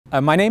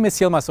My name is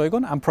Yilmaz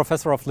Uygun. I'm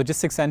Professor of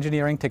Logistics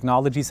Engineering,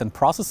 Technologies and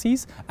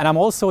Processes, and I'm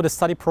also the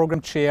Study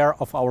Program Chair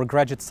of our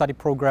Graduate Study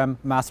Program,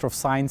 Master of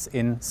Science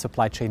in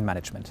Supply Chain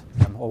Management.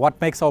 What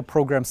makes our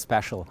program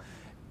special?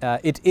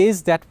 It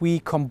is that we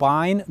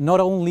combine not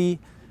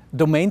only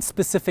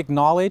domain-specific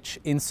knowledge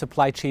in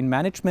supply chain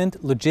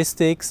management,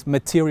 logistics,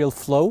 material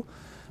flow,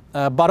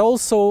 but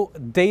also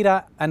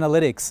data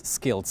analytics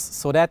skills,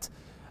 so that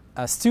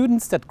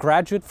students that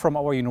graduate from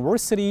our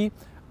university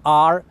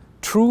are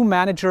true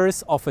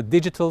managers of a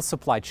digital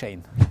supply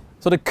chain.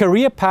 So the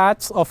career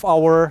paths of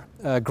our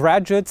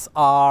graduates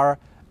are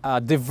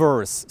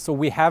diverse. So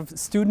we have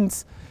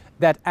students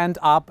that end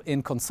up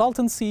in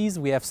consultancies,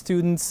 we have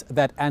students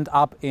that end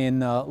up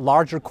in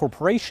larger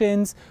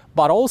corporations,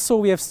 but also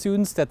we have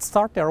students that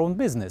start their own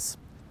business.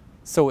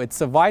 So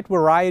it's a wide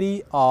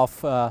variety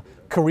of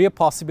career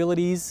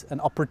possibilities and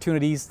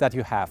opportunities that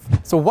you have.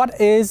 So what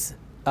is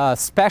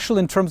special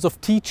in terms of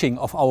teaching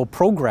of our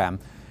program?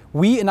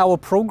 In our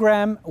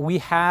program, we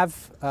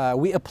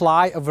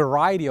apply a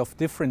variety of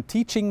different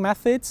teaching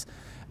methods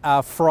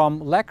from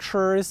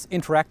lectures,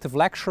 interactive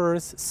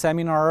lectures,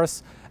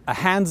 seminars,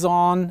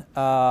 hands-on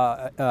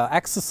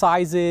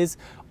exercises,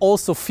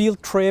 also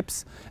field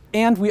trips,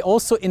 and we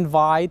also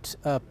invite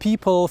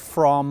people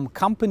from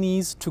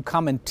companies to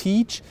come and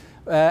teach,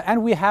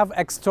 and we have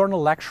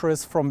external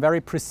lecturers from very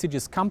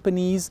prestigious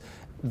companies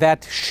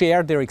that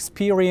share their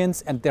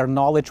experience and their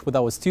knowledge with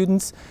our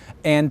students.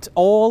 And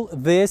all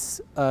this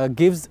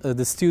gives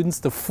the students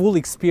the full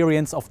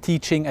experience of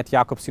teaching at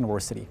Jacobs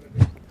University.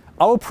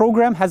 Our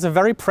program has a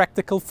very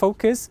practical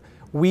focus.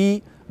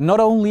 We not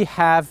only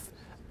have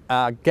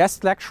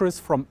guest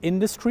lecturers from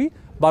industry,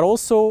 but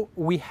also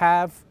we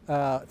have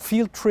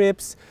field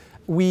trips.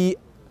 We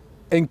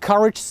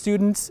encourage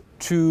students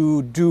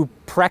to do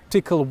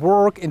practical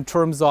work in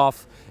terms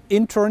of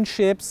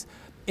internships,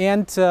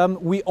 and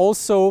we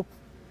also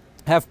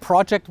have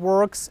project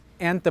works,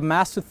 and the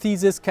master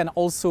thesis can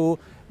also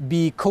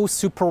be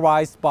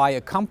co-supervised by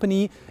a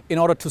company in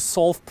order to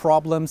solve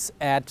problems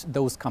at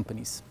those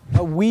companies.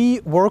 We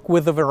work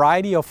with a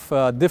variety of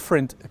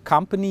different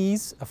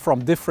companies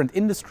from different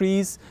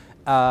industries,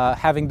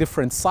 having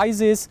different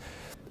sizes,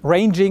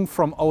 ranging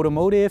from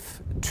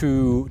automotive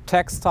to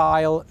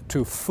textile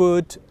to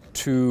food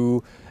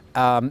to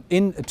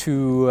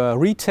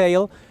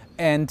retail.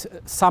 And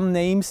some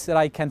names that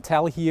I can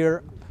tell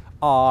here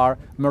are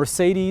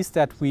Mercedes,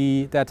 that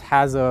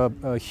has a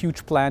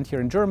huge plant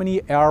here in Germany,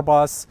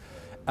 Airbus,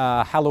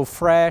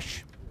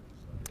 HelloFresh,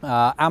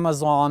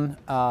 Amazon,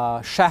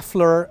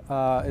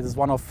 Schaeffler is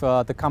one of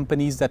the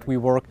companies that we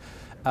work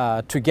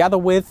together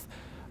with,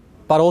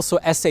 but also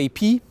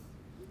SAP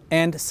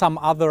and some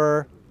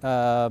other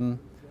and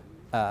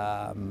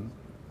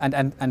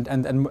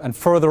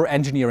further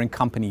engineering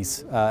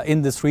companies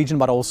in this region,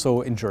 but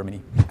also in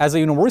Germany. As a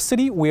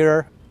university,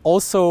 we're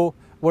also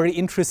very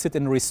interested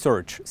in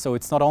research. So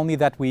it's not only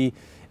that we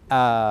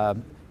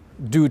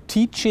do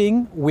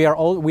teaching, we are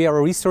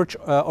a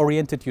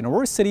research-oriented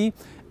university,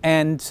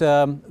 and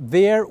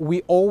there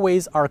we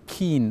always are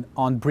keen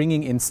on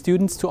bringing in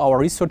students to our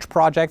research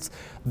projects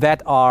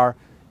that are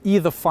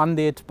either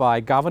funded by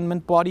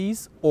government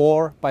bodies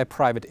or by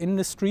private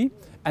industry.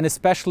 And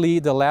especially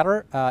the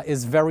latter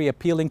is very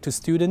appealing to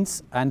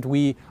students, and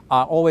we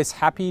are always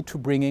happy to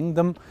bring in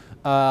them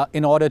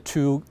in order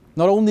to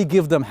not only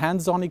give them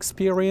hands-on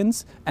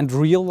experience and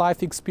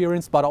real-life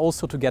experience, but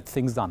also to get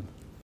things done.